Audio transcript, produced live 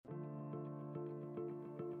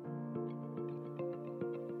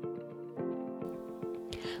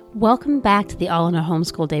Welcome back to the All in a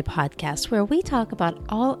Homeschool Day podcast, where we talk about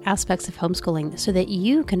all aspects of homeschooling so that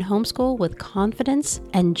you can homeschool with confidence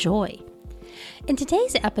and joy. In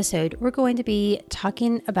today's episode, we're going to be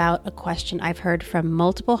talking about a question I've heard from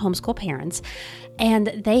multiple homeschool parents, and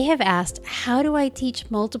they have asked, how do I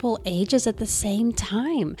teach multiple ages at the same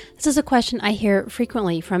time? This is a question I hear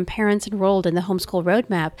frequently from parents enrolled in the Homeschool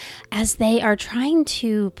Roadmap as they are trying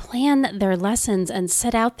to plan their lessons and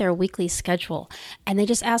set out their weekly schedule. And they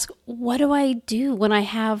just ask, what do I do when I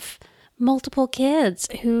have multiple kids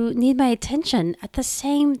who need my attention at the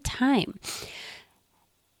same time?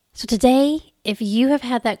 So today, if you have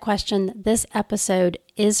had that question, this episode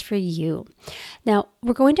is for you. Now,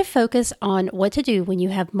 we're going to focus on what to do when you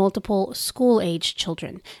have multiple school-age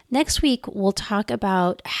children. Next week, we'll talk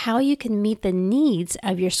about how you can meet the needs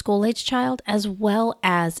of your school-age child as well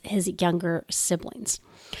as his younger siblings.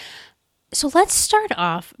 So let's start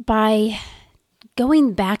off by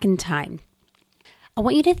going back in time. I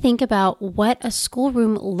want you to think about what a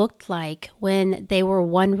schoolroom looked like when they were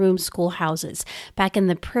one-room schoolhouses, back in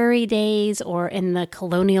the prairie days or in the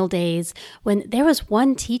colonial days when there was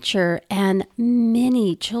one teacher and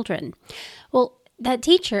many children. Well, that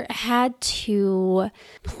teacher had to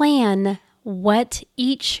plan what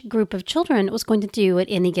each group of children was going to do at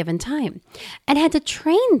any given time and had to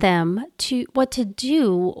train them to what to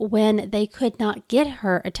do when they could not get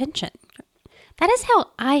her attention. That is how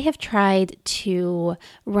I have tried to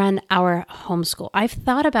run our homeschool. I've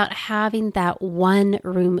thought about having that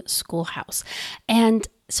one-room schoolhouse. And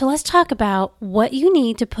so let's talk about what you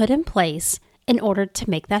need to put in place in order to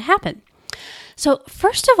make that happen. So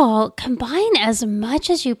first of all, combine as much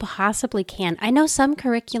as you possibly can. I know some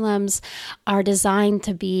curriculums are designed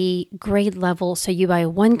to be grade level. So you buy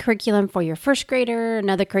one curriculum for your first grader,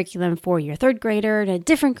 another curriculum for your third grader, and a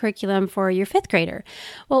different curriculum for your fifth grader.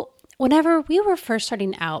 Well, whenever we were first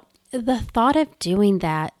starting out, the thought of doing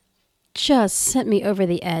that just sent me over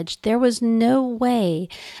the edge. There was no way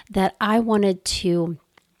that I wanted to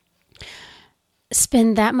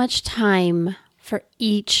spend that much time for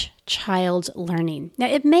each child's learning. Now,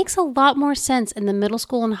 it makes a lot more sense in the middle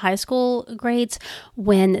school and high school grades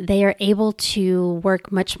when they are able to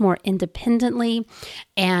work much more independently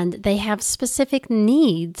and they have specific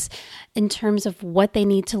needs in terms of what they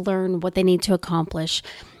need to learn, what they need to accomplish.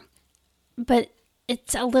 But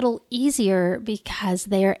it's a little easier because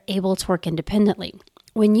they are able to work independently.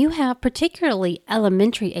 When you have particularly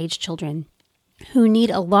elementary age children who need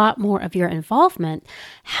a lot more of your involvement,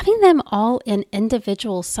 having them all in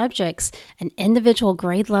individual subjects and individual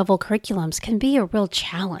grade level curriculums can be a real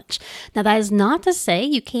challenge. Now, that is not to say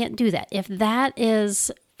you can't do that. If that is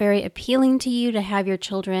very appealing to you to have your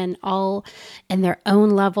children all in their own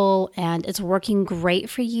level and it's working great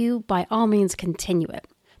for you, by all means continue it.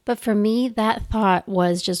 But for me, that thought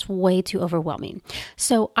was just way too overwhelming.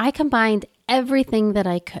 So I combined everything that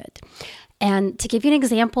I could. And to give you an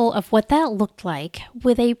example of what that looked like,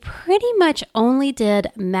 where they pretty much only did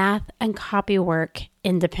math and copy work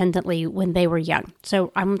independently when they were young.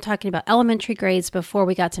 So I'm talking about elementary grades before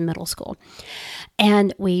we got to middle school.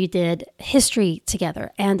 And we did history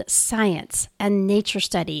together and science and nature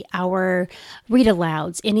study, our read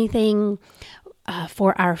alouds, anything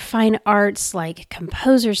for our fine arts like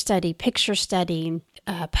composer study, picture study,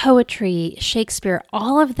 poetry, Shakespeare,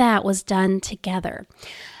 all of that was done together.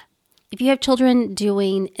 If you have children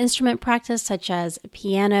doing instrument practice such as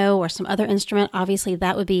piano or some other instrument, obviously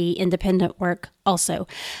that would be independent work also.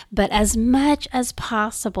 But as much as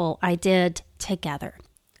possible, I did together.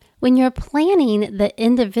 When you're planning the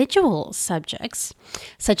individual subjects,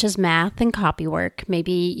 such as math and copy work,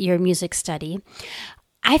 maybe your music study,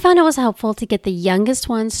 I found it was helpful to get the youngest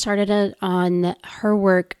one started on her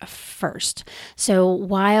work first. So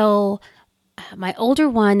while my older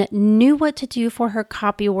one knew what to do for her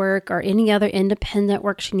copy work or any other independent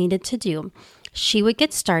work she needed to do, she would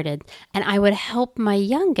get started and I would help my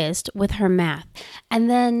youngest with her math and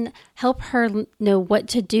then help her know what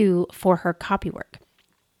to do for her copy work.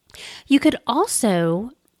 You could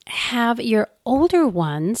also have your older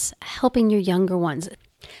ones helping your younger ones.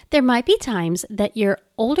 There might be times that your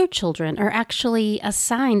older children are actually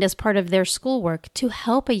assigned as part of their schoolwork to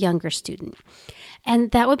help a younger student.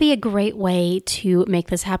 And that would be a great way to make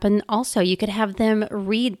this happen. Also, you could have them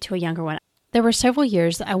read to a younger one. There were several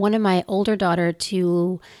years that I wanted my older daughter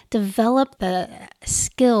to develop the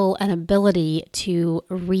skill and ability to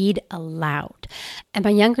read aloud. And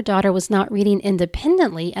my younger daughter was not reading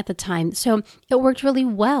independently at the time, so it worked really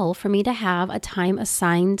well for me to have a time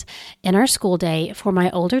assigned in our school day for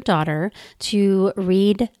my older daughter to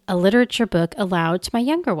read a literature book aloud to my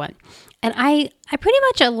younger one. And I pretty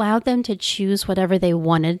much allowed them to choose whatever they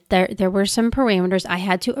wanted. There were some parameters. I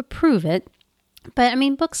had to approve it. But I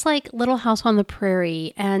mean, books like Little House on the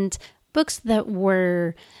Prairie and books that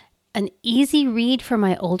were an easy read for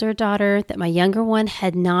my older daughter that my younger one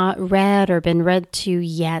had not read or been read to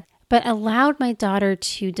yet, but allowed my daughter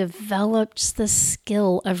to develop just the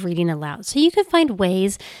skill of reading aloud. So you could find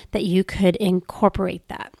ways that you could incorporate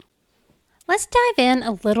that. Let's dive in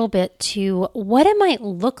a little bit to what it might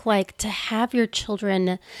look like to have your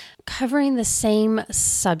children covering the same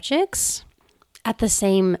subjects at the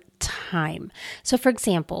same time. So for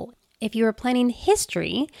example, if you were planning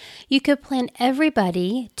history, you could plan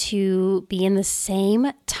everybody to be in the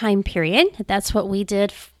same time period. That's what we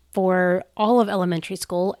did for all of elementary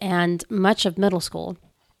school and much of middle school.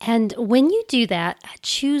 And when you do that,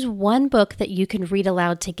 choose one book that you can read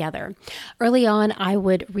aloud together. Early on, I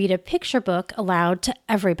would read a picture book aloud to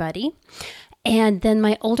everybody. And then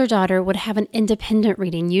my older daughter would have an independent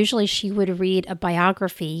reading. Usually she would read a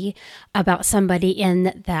biography about somebody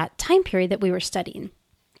in that time period that we were studying.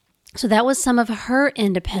 So that was some of her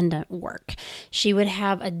independent work. She would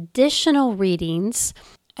have additional readings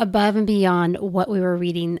above and beyond what we were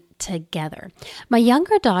reading together. My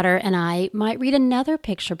younger daughter and I might read another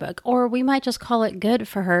picture book, or we might just call it good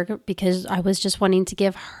for her because I was just wanting to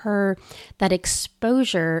give her that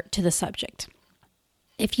exposure to the subject.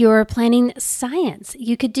 If you're planning science,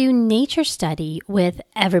 you could do nature study with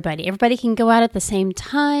everybody. Everybody can go out at the same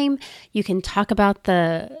time. You can talk about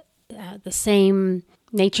the same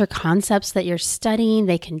nature concepts that you're studying.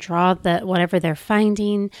 They can draw whatever they're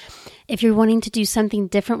finding. If you're wanting to do something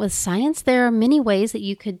different with science, there are many ways that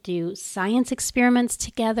you could do science experiments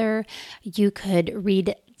together. You could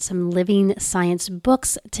read some living science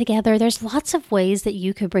books together. There's lots of ways that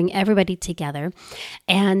you could bring everybody together,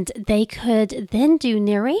 and they could then do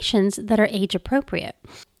narrations that are age appropriate.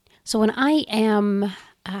 So when I am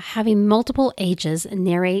having multiple ages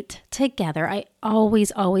narrate together, I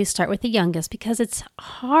always start with the youngest because it's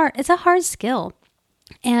hard. It's a hard skill.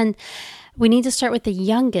 And we need to start with the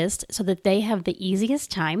youngest so that they have the easiest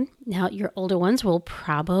time. Now, your older ones will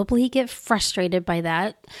probably get frustrated by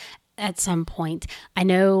that at some point. I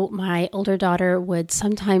know my older daughter would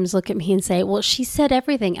sometimes look at me and say, well, she said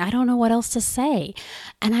everything. I don't know what else to say.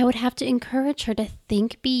 And I would have to encourage her to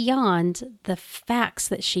think beyond the facts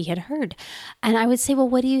that she had heard. And I would say, well,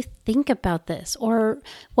 what do you think about this? Or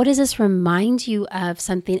what does this remind you of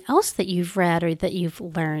something else that you've read or that you've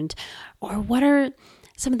learned? Or what are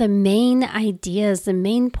some of the main ideas, the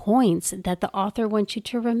main points that the author wants you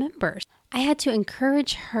to remember? I had to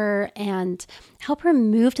encourage her and help her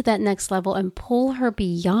move to that next level and pull her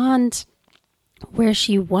beyond where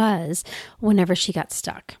she was whenever she got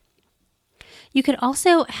stuck. You could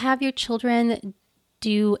also have your children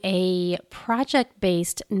do a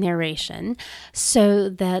project-based narration so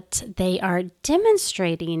that they are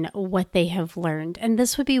demonstrating what they have learned. And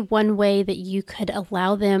this would be one way that you could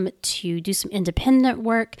allow them to do some independent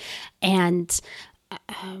work and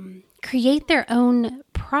create their own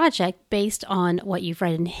project based on what you've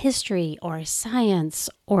read in history or science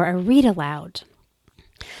or a read aloud.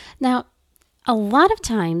 Now, a lot of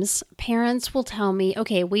times parents will tell me,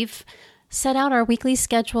 okay, we've set out our weekly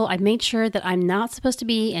schedule. I've made sure that I'm not supposed to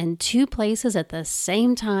be in two places at the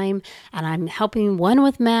same time, and I'm helping one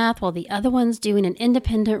with math while the other one's doing an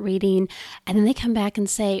independent reading. And then they come back and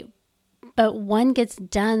say, but one gets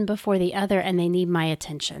done before the other and they need my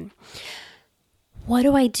attention. What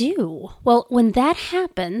do I do? Well, when that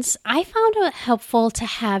happens, I found it helpful to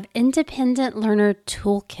have independent learner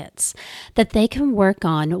toolkits that they can work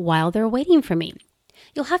on while they're waiting for me.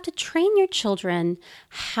 You'll have to train your children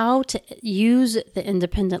how to use the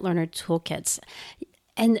independent learner toolkits.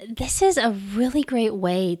 And this is a really great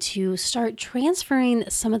way to start transferring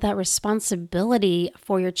some of that responsibility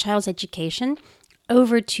for your child's education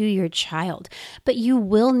over to your child. But you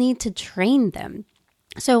will need to train them.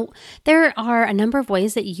 So there are a number of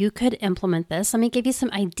ways that you could implement this. Let me give you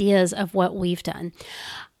some ideas of what we've done.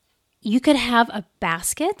 You could have a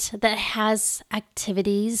basket that has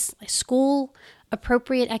activities, school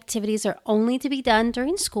appropriate activities are only to be done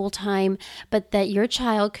during school time, but that your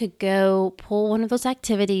child could go pull one of those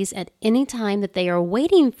activities at any time that they are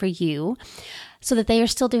waiting for you so that they are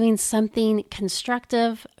still doing something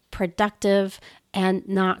constructive, productive, and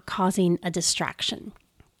not causing a distraction.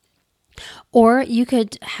 Or you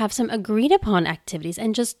could have some agreed upon activities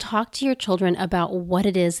and just talk to your children about what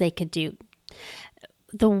it is they could do.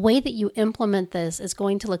 The way that you implement this is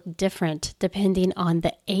going to look different depending on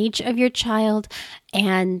the age of your child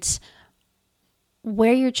and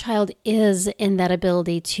where your child is in that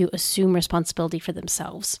ability to assume responsibility for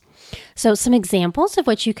themselves. So some examples of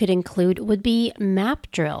what you could include would be map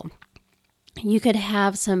drill. You could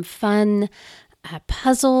have some fun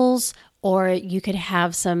puzzles, or you could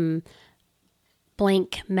have some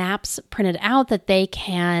blank maps printed out that they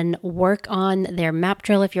can work on their map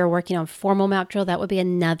drill. If you're working on formal map drill, that would be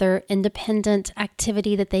another independent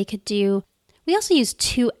activity that they could do. We also use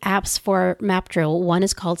 2 apps for map drill. One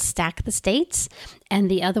is called Stack the States, and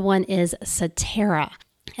the other one is Satera.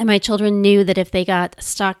 And my children knew that if they got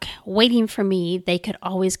stuck waiting for me, they could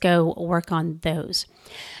always go work on those.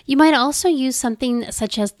 You might also use something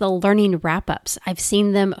such as the learning wrap-ups. I've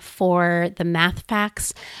seen them for the math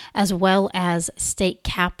facts as well as state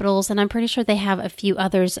capitals, and I'm pretty sure they have a few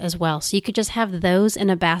others as well. So you could just have those in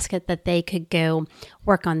a basket that they could go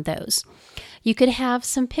work on those. You could have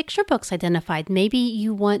some picture books identified. Maybe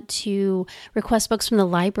you want to request books from the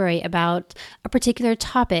library about a particular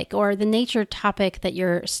topic or the nature topic that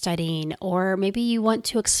you're studying, or maybe you want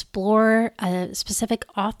to explore a specific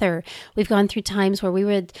author. We've gone through times where we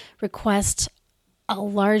would request a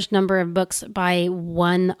large number of books by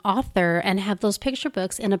one author and have those picture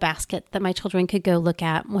books in a basket that my children could go look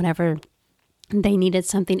at whenever they needed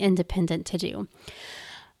something independent to do.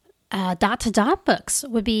 Dot-to-dot books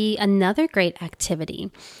would be another great activity.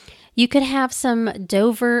 You could have some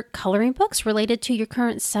Dover coloring books related to your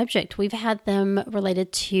current subject. We've had them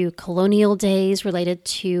related to colonial days, related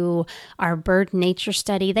to our bird nature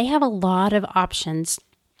study. They have a lot of options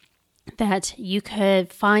that you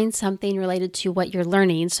could find something related to what you're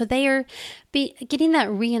learning. So they are getting that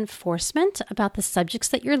reinforcement about the subjects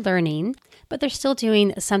that you're learning, but they're still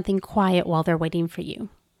doing something quiet while they're waiting for you.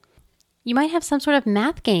 You might have some sort of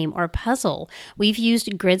math game or puzzle. We've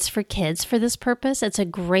used Grids for Kids for this purpose. It's a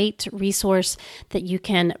great resource that you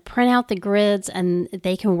can print out the grids and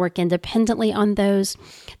they can work independently on those.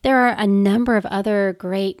 There are a number of other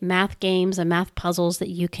great math games and math puzzles that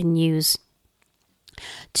you can use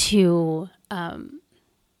to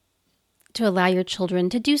allow your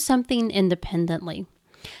children to do something independently.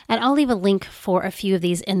 And I'll leave a link for a few of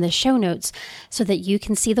these in the show notes so that you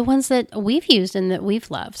can see the ones that we've used and that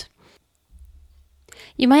we've loved.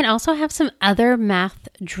 You might also have some other math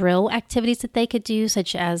drill activities that they could do,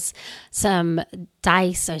 such as some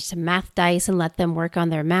dice or some math dice, and let them work on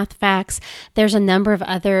their math facts. There's a number of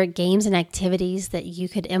other games and activities that you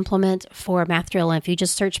could implement for math drill. And if you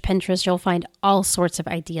just search Pinterest, you'll find all sorts of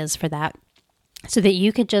ideas for that, so that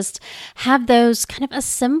you could just have those kind of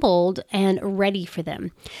assembled and ready for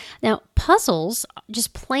them. Now, puzzles,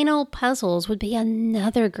 just plain old puzzles, would be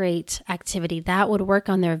another great activity that would work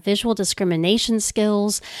on their visual discrimination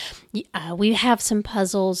skills. We have some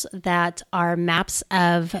puzzles that are maps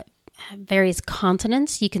of various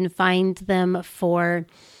continents. You can find them for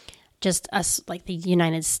just us, like the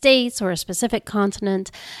United States or a specific continent.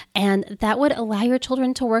 And that would allow your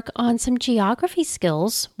children to work on some geography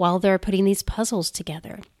skills while they're putting these puzzles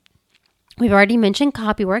together. We've already mentioned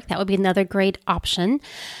copywork. That would be another great option.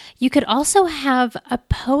 You could also have a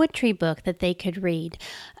poetry book that they could read.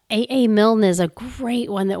 A.A. Milne is a great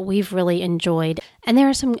one that we've really enjoyed. And there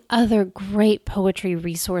are some other great poetry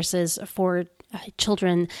resources for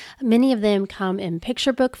children. Many of them come in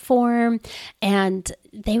picture book form, and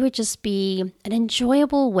they would just be an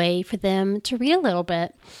enjoyable way for them to read a little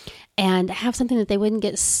bit and have something that they wouldn't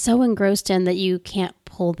get so engrossed in that you can't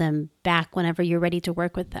pull them back whenever you're ready to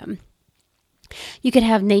work with them. You could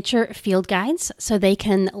have nature field guides so they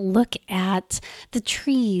can look at the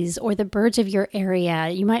trees or the birds of your area.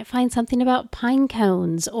 You might find something about pine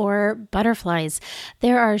cones or butterflies.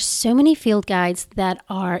 There are so many field guides that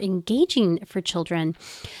are engaging for children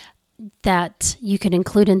that you could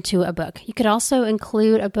include into a book. You could also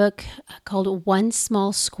include a book called One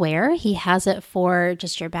Small Square. He has it for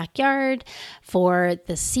just your backyard, for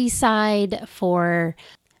the seaside, for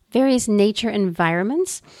various nature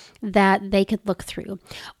environments that they could look through.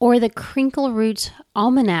 Or the Crinkle Root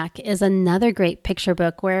Almanac is another great picture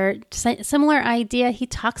book where, similar idea, he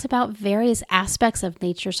talks about various aspects of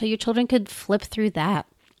nature, so your children could flip through that.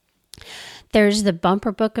 There's the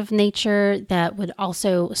Bumper Book of Nature that would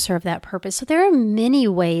also serve that purpose. So there are many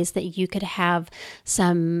ways that you could have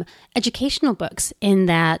some educational books in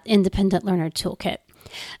that independent learner toolkit.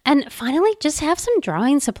 And finally, just have some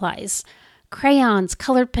drawing supplies. Crayons,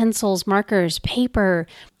 colored pencils, markers, paper.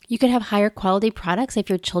 You could have higher quality products if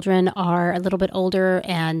your children are a little bit older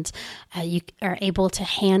and you are able to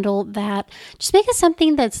handle that. Just make it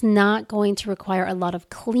something that's not going to require a lot of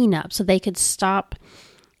cleanup, so they could stop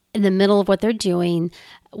in the middle of what they're doing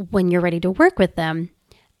when you're ready to work with them,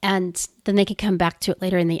 and then they could come back to it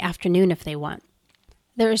later in the afternoon if they want.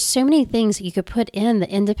 There are so many things that you could put in the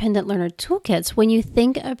Independent Learner Toolkits when you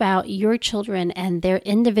think about your children and their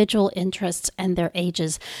individual interests and their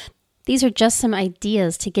ages. These are just some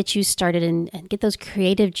ideas to get you started and get those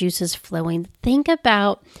creative juices flowing. Think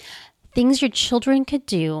about things your children could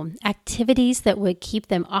do, activities that would keep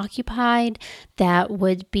them occupied, that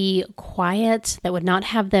would be quiet, that would not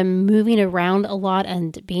have them moving around a lot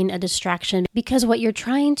and being a distraction. Because what you're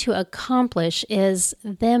trying to accomplish is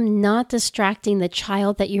them not distracting the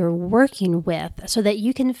child that you're working with, so that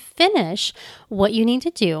you can finish what you need to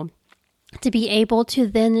do to be able to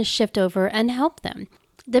then shift over and help them.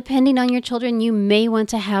 Depending on your children, you may want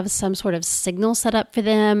to have some sort of signal set up for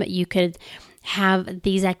them. You could have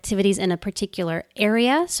these activities in a particular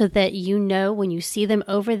area so that you know when you see them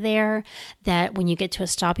over there, that when you get to a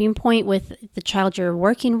stopping point with the child you're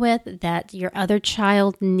working with, that your other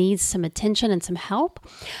child needs some attention and some help.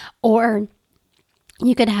 Or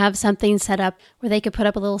you could have something set up where they could put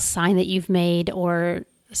up a little sign that you've made or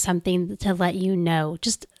something to let you know.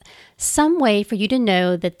 Just some way for you to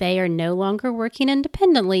know that they are no longer working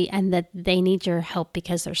independently and that they need your help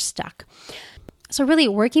because they're stuck. So really,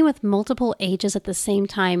 working with multiple ages at the same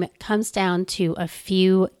time comes down to a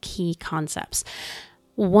few key concepts.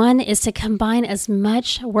 One is to combine as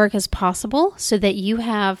much work as possible so that you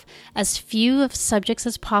have as few of subjects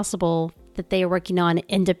as possible that they are working on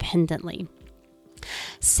independently.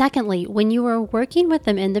 Secondly, when you are working with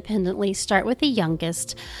them independently, start with the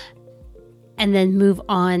youngest and then move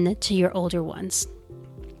on to your older ones.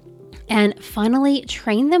 And finally,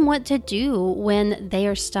 train them what to do when they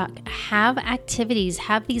are stuck. Have activities,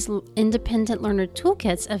 have these Independent Learner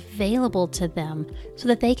Toolkits available to them so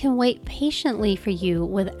that they can wait patiently for you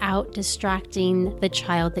without distracting the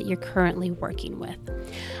child that you're currently working with.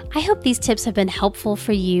 I hope these tips have been helpful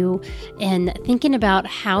for you in thinking about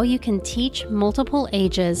how you can teach multiple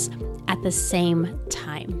ages at the same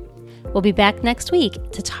time. We'll be back next week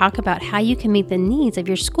to talk about how you can meet the needs of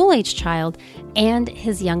your school-age child and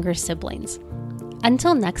his younger siblings.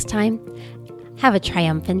 Until next time, have a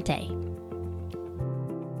triumphant day.